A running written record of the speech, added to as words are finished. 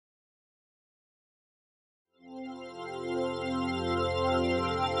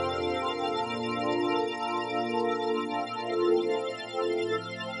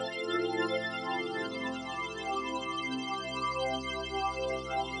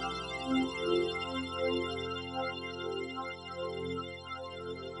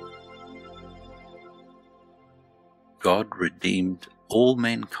God redeemed all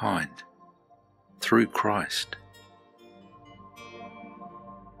mankind through Christ.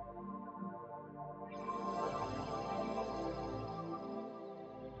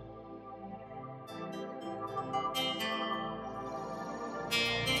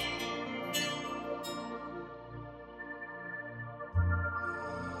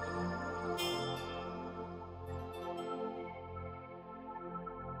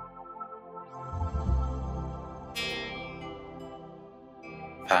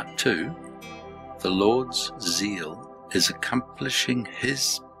 Part 2. The Lord's zeal is accomplishing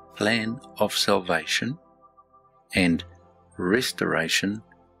His plan of salvation and restoration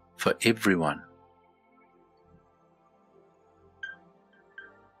for everyone.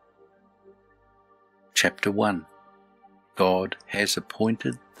 Chapter 1. God has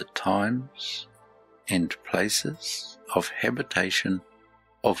appointed the times and places of habitation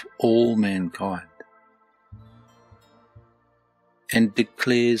of all mankind, and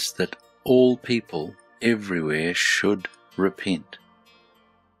declares that all people everywhere should repent.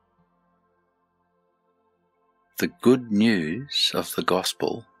 The good news of the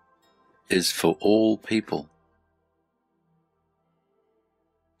gospel is for all people,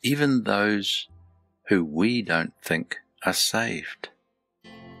 even those who we don't think are saved.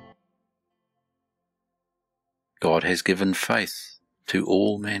 God has given faith to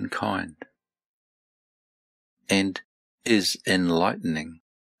all mankind and is enlightening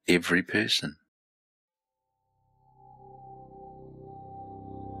every person.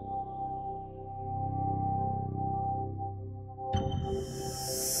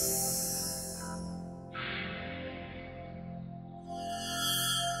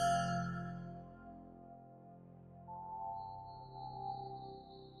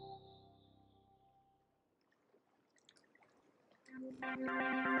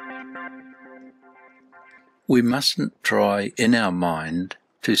 We mustn't try in our mind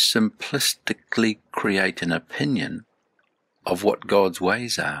to simplistically create an opinion of what God's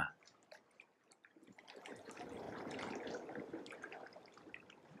ways are.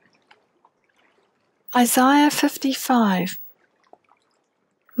 Isaiah 55.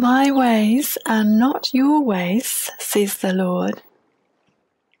 My ways are not your ways, says the Lord.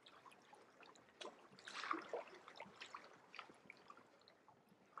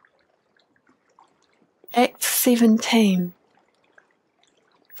 Acts 17.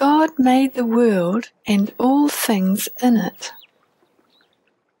 God made the world and all things in it.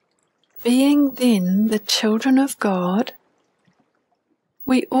 Being then the children of God,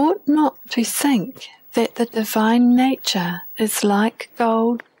 we ought not to think that the divine nature is like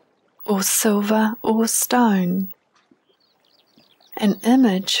gold or silver or stone, an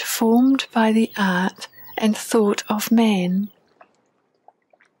image formed by the art and thought of man.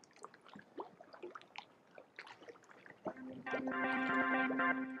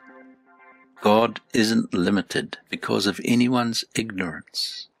 God isn't limited because of anyone's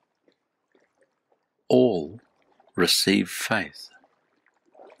ignorance. All receive faith.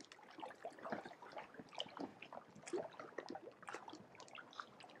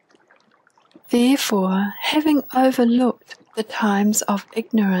 Therefore, having overlooked the times of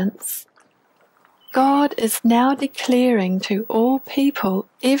ignorance, God is now declaring to all people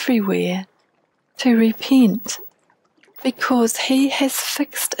everywhere to repent, because He has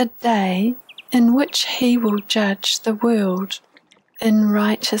fixed a day in which He will judge the world in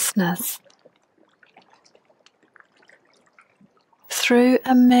righteousness through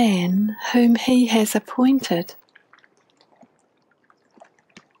a man whom He has appointed,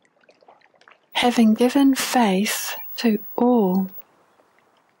 having given faith to all.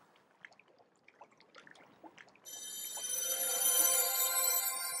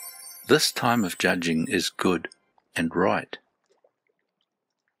 This time of judging is good and right.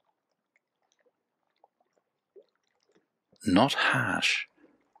 Not harsh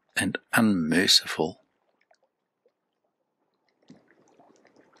and unmerciful.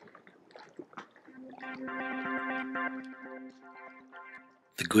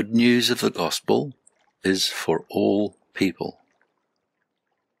 The good news of the gospel is for all people.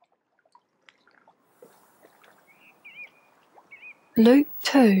 Luke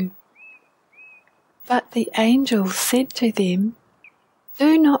 2. But the angel said to them,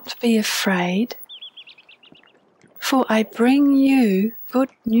 Do not be afraid, for I bring you good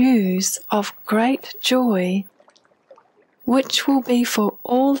news of great joy, which will be for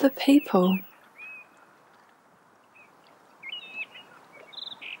all the people.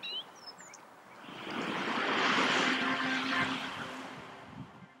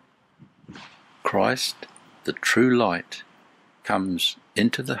 Christ, the true light, comes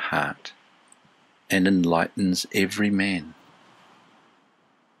into the heart and enlightens every man.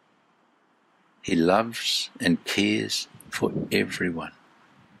 He loves and cares for everyone.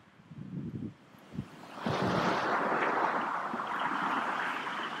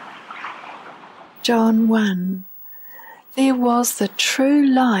 John 1. There was the true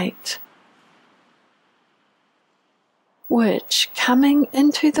light, which, coming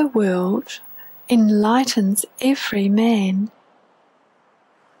into the world, enlightens every man.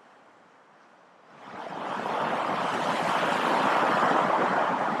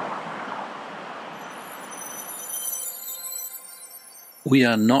 We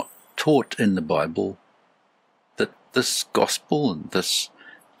are not taught in the Bible that this gospel and this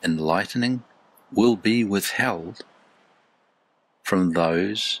enlightening will be withheld from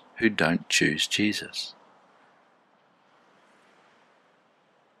those who don't choose Jesus.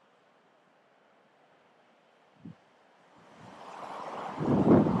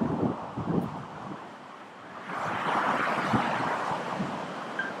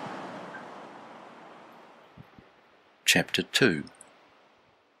 Chapter 2.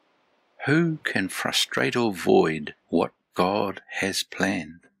 Who can frustrate or void what God has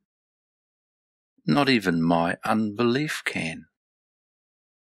planned? Not even my unbelief can.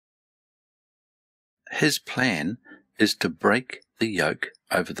 His plan is to break the yoke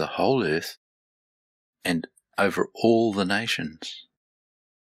over the whole earth and over all the nations.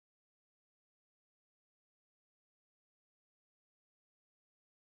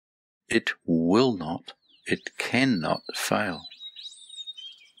 It will not, it cannot fail.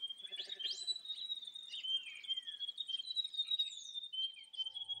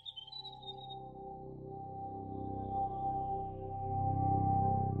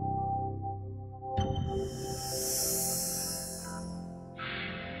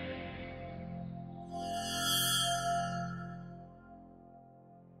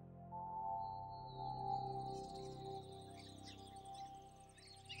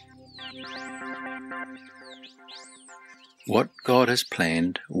 What God has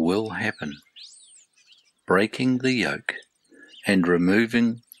planned will happen, breaking the yoke and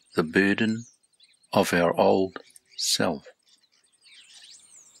removing the burden of our old self.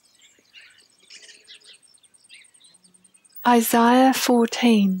 Isaiah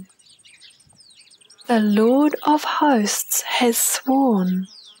 14. The Lord of hosts has sworn,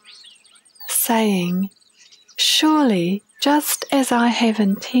 saying, surely just as I have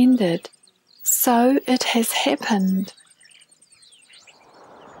intended, so it has happened.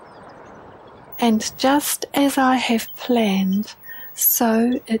 And just as I have planned,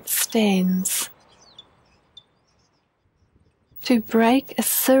 so it stands. To break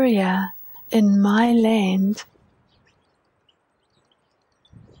Assyria in my land,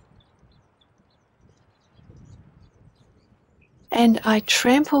 and I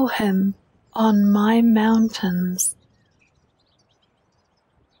trample him on my mountains.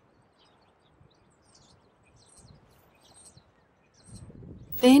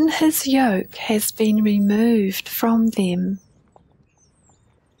 Then his yoke has been removed from them,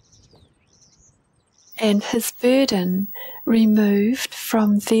 and his burden removed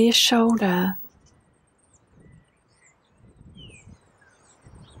from their shoulder.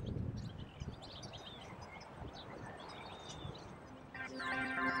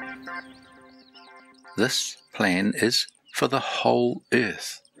 This plan is for the whole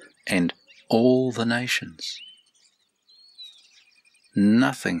earth and all the nations.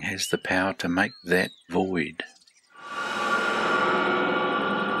 Nothing has the power to make that void.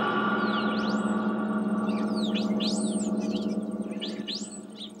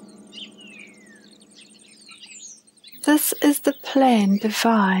 This is the plan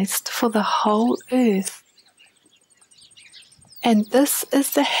devised for the whole earth, and this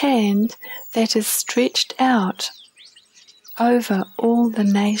is the hand that is stretched out over all the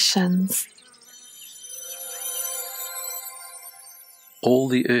nations. All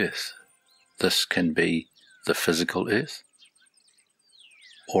the earth. This can be the physical earth,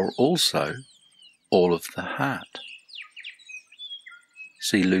 or also all of the heart.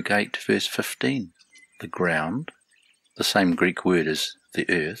 See Luke 8 verse 15. The ground, the same Greek word as the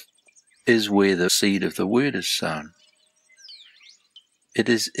earth, is where the seed of the word is sown. It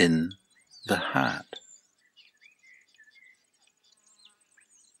is in the heart.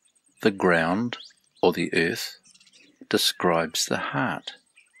 The ground, or the earth, describes the heart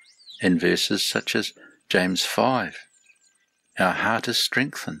in verses such as James 5. Our heart is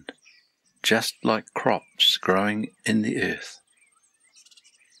strengthened, just like crops growing in the earth.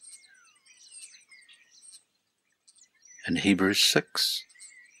 In Hebrews 6,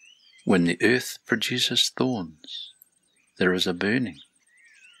 when the earth produces thorns, there is a burning.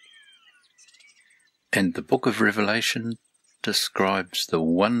 And the book of Revelation describes the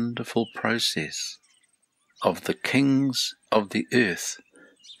wonderful process of the kings of the earth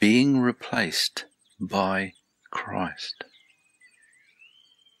being replaced by Christ.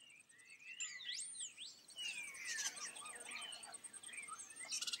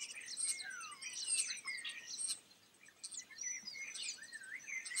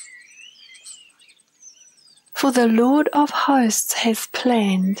 For the Lord of hosts has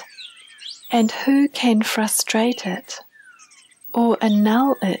planned, and who can frustrate it, or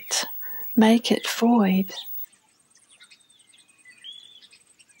annul it, make it void?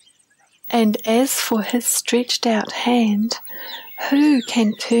 And as for his stretched out hand, who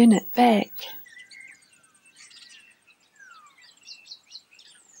can turn it back?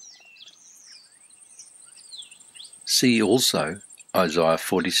 See also Isaiah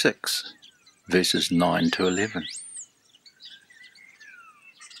 46, verses 9 to 11.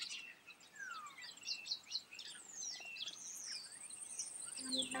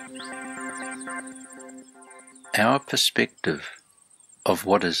 Our perspective of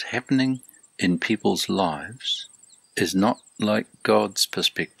what is happening in people's lives is not like God's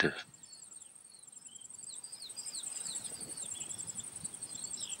perspective.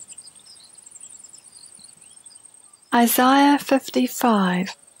 Isaiah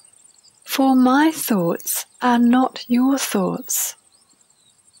 55. For my thoughts are not your thoughts,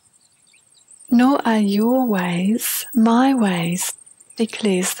 nor are your ways my ways,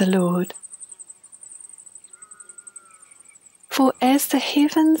 declares the Lord. For as the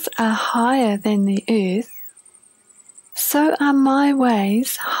heavens are higher than the earth, so are my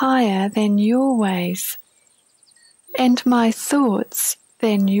ways higher than your ways, and my thoughts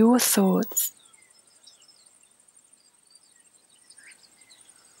than your thoughts.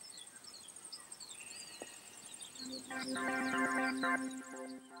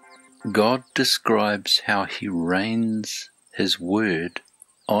 God describes how He rains His word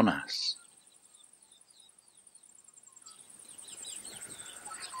on us.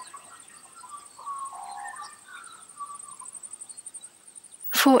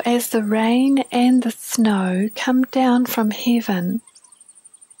 For as the rain and the snow come down from heaven,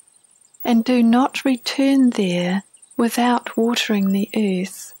 and do not return there without watering the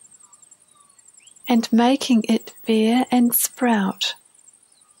earth, and making it bear and sprout,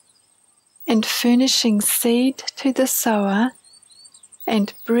 and furnishing seed to the sower,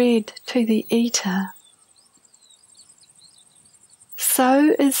 and bread to the eater,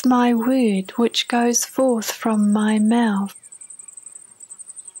 so is my word which goes forth from my mouth.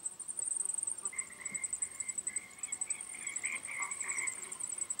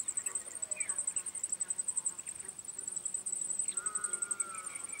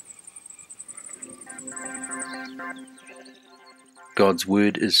 God's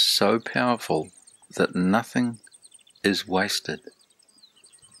word is so powerful that nothing is wasted.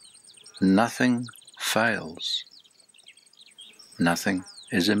 Nothing fails. Nothing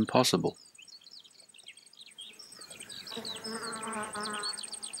is impossible.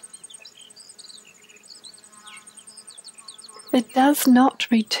 It does not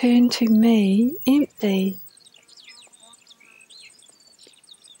return to me empty,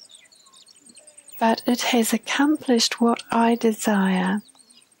 but it has accomplished what I desire,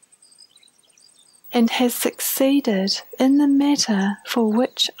 and has succeeded in the matter for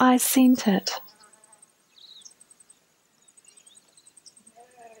which I sent it.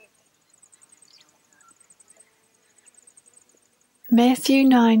 Matthew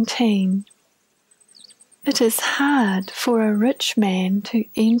 19. It is hard for a rich man to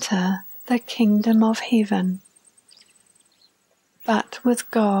enter the kingdom of heaven, but with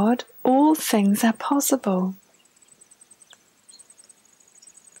God all things are possible.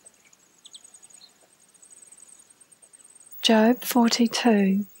 Job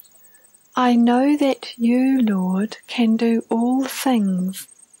 42. I know that you, Lord, can do all things,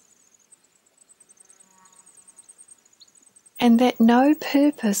 and that no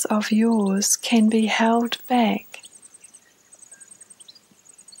purpose of yours can be held back.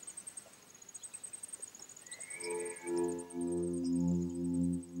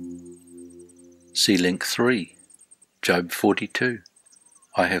 See link 3, Job 42.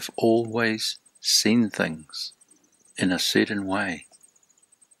 I have always seen things in a certain way.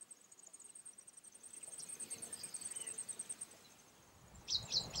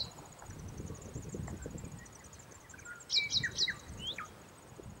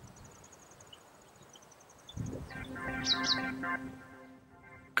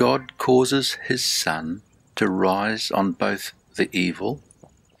 God causes His sun to rise on both the evil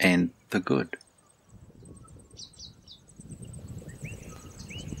and the good.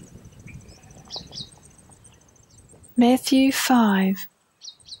 Matthew 5.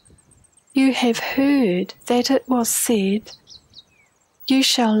 You have heard that it was said, you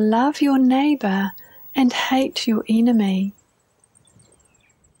shall love your neighbour and hate your enemy.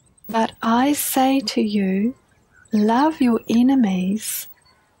 But I say to you, love your enemies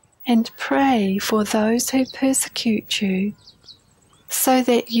and pray for those who persecute you, so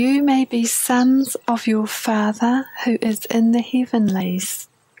that you may be sons of your Father who is in the heavenlies.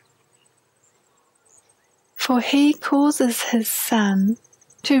 For he causes his sun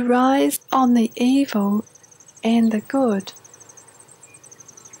to rise on the evil and the good.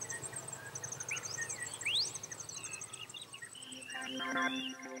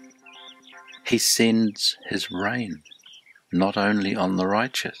 He sends his rain not only on the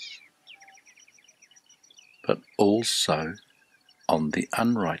righteous, but also on the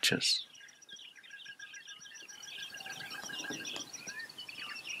unrighteous.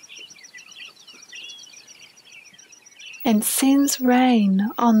 And sends rain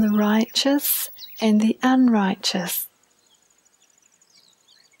on the righteous and the unrighteous.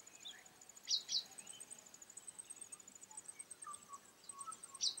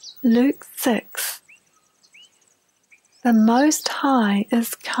 Luke 6. The Most High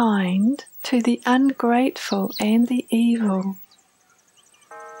is kind to the ungrateful and the evil.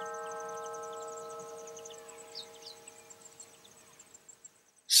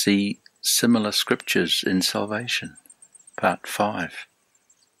 See similar scriptures in Salvation, Part 5.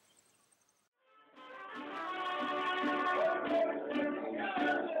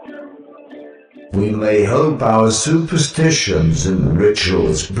 We may hope our superstitions and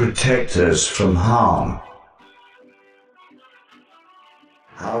rituals protect us from harm.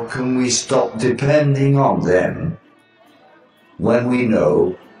 How can we stop depending on them when we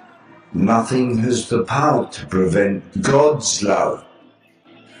know nothing has the power to prevent God's love?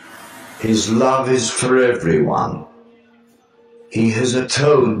 His love is for everyone. He has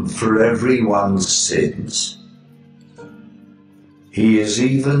atoned for everyone's sins. He is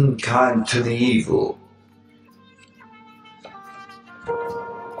even kind to the evil.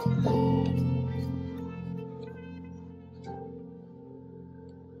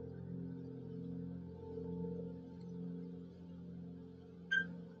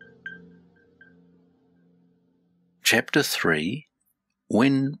 Chapter 3.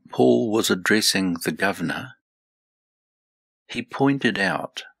 When Paul was addressing the governor, he pointed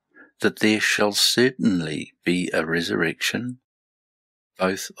out that there shall certainly be a resurrection,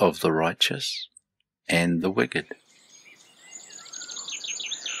 both of the righteous and the wicked.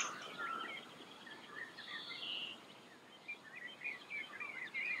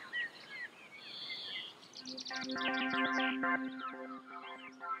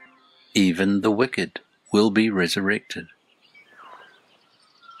 Even the wicked will be resurrected.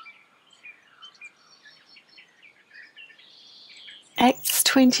 Acts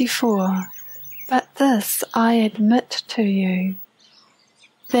 24. But this I admit to you,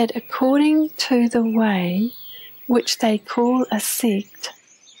 that according to the way which they call a sect,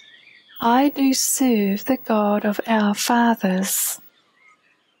 I do serve the God of our fathers,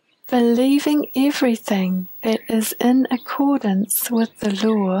 believing everything that is in accordance with the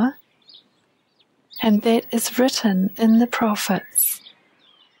law and that is written in the prophets.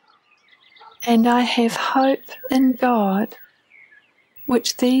 And I have hope in God,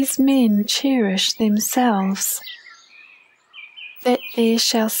 which these men cherish themselves, that there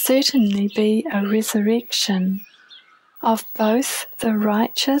shall certainly be a resurrection of both the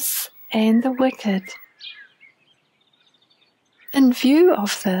righteous and the wicked. In view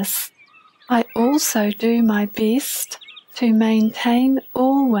of this, I also do my best to maintain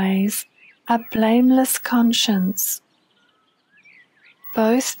always a blameless conscience,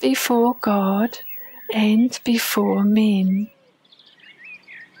 both before God and before men.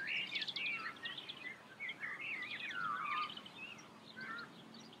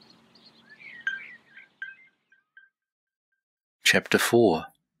 Chapter 4.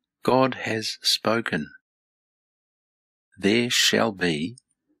 God has spoken. There shall be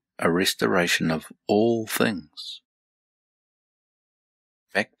a restoration of all things,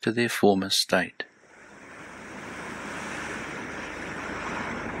 back to their former state.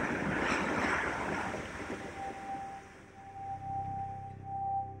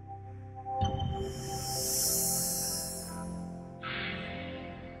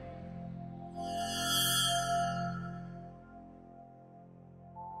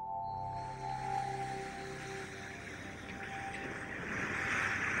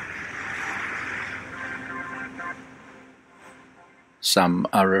 Some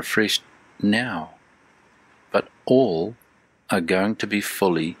are refreshed now, but all are going to be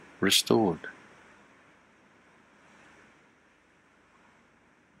fully restored.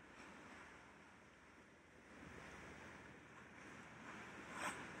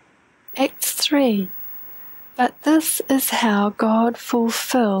 Acts 3. But this is how God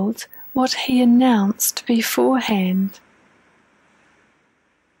fulfilled what he announced beforehand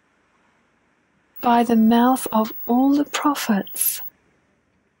by the mouth of all the prophets,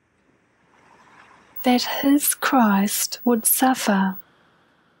 that his Christ would suffer.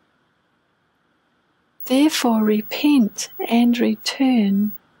 Therefore repent and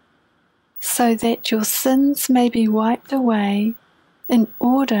return, so that your sins may be wiped away, in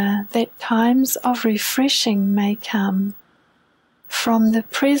order that times of refreshing may come from the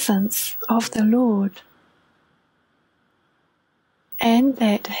presence of the Lord, and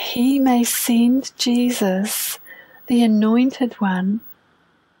that he may send Jesus, the Anointed One,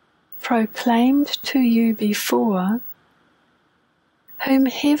 proclaimed to you before, whom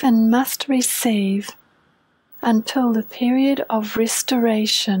heaven must receive until the period of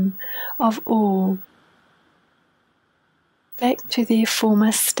restoration of all back to their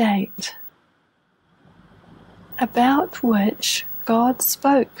former state, about which God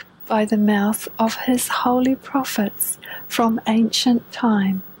spoke by the mouth of his holy prophets from ancient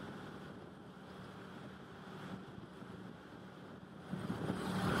time.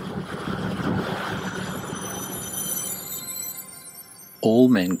 All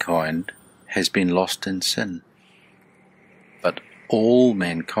mankind has been lost in sin, but all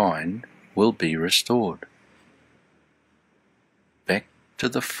mankind will be restored back to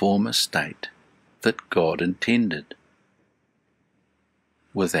the former state that God intended,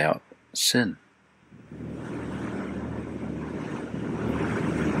 without sin.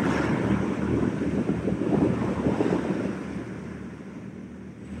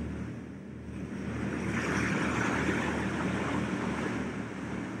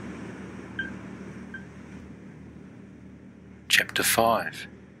 Chapter 5.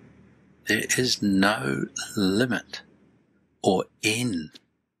 There is no limit or end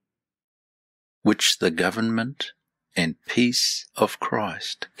which the government and peace of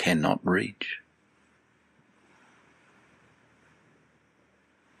Christ cannot reach.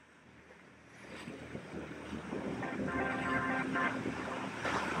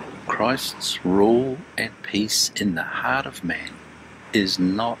 Christ's rule and peace in the heart of man is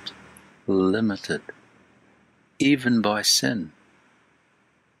not limited, even by sin.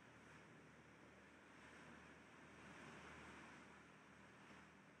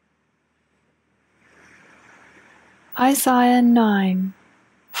 Isaiah 9.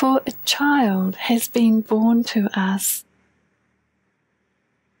 For a child has been born to us,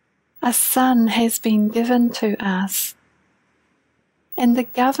 a son has been given to us, and the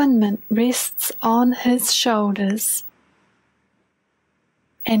government rests on his shoulders,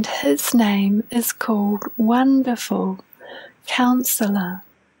 and his name is called Wonderful Counselor,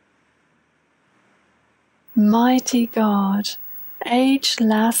 Mighty God,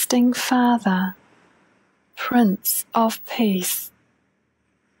 Age-lasting Father, Prince of Peace.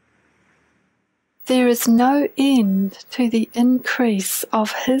 There is no end to the increase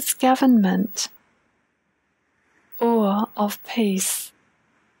of his government or of peace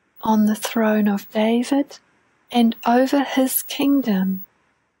on the throne of David and over his kingdom,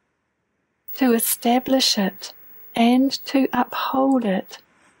 to establish it and to uphold it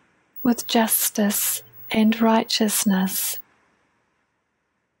with justice and righteousness.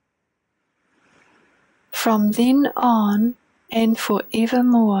 From then on and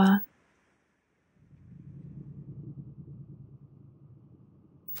forevermore.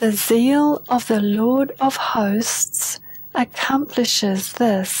 The zeal of the Lord of hosts accomplishes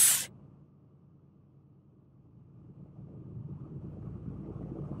this.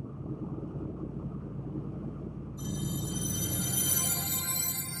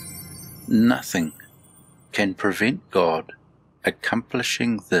 Nothing can prevent God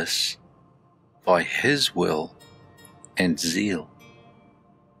accomplishing this by his will and zeal,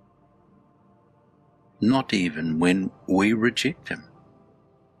 not even when we reject him.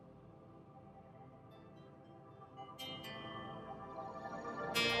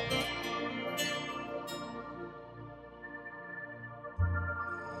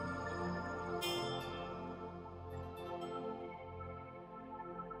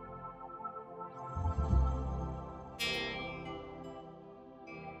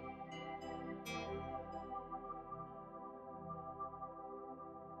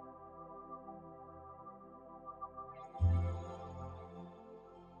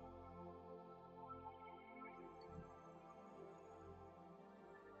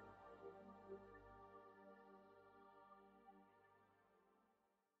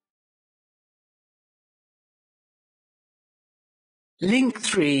 Link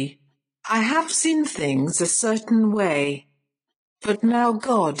 3. I have seen things a certain way. But now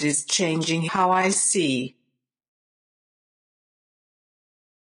God is changing how I see.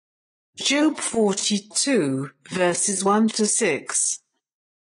 Job 42, verses 1 to 6.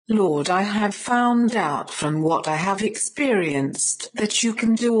 Lord, I have found out from what I have experienced that you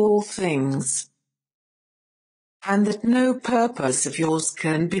can do all things, and that no purpose of yours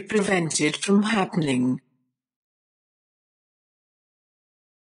can be prevented from happening.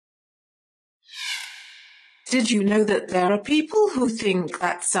 Did you know that there are people who think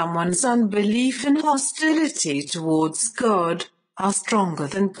that someone's unbelief and hostility towards God are stronger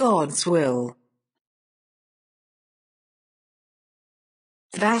than God's will?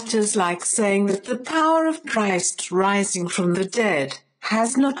 That is like saying that the power of Christ rising from the dead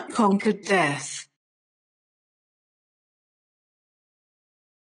has not conquered death.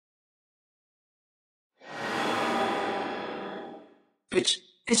 But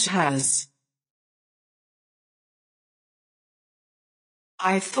it has.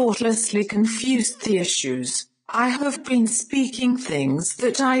 I thoughtlessly confused the issues. I have been speaking things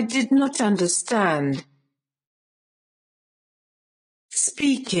that I did not understand.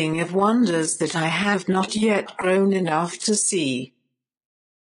 Speaking of wonders that I have not yet grown enough to see.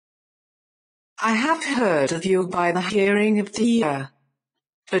 I have heard of you by the hearing of the ear,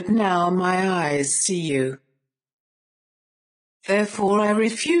 but now my eyes see you. Therefore I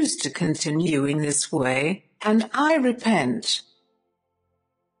refuse to continue in this way, and I repent.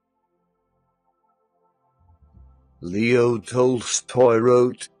 Leo Tolstoy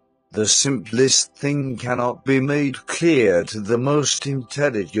wrote, "The simplest thing cannot be made clear to the most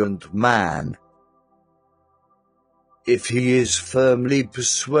intelligent man. If he is firmly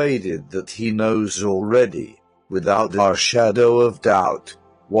persuaded that he knows already, without a shadow of doubt,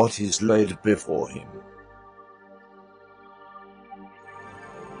 what is laid before him."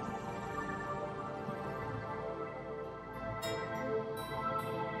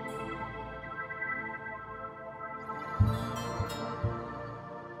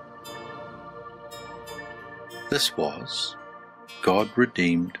 This was God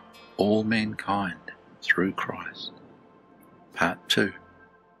redeemed all mankind through Christ. Part 2.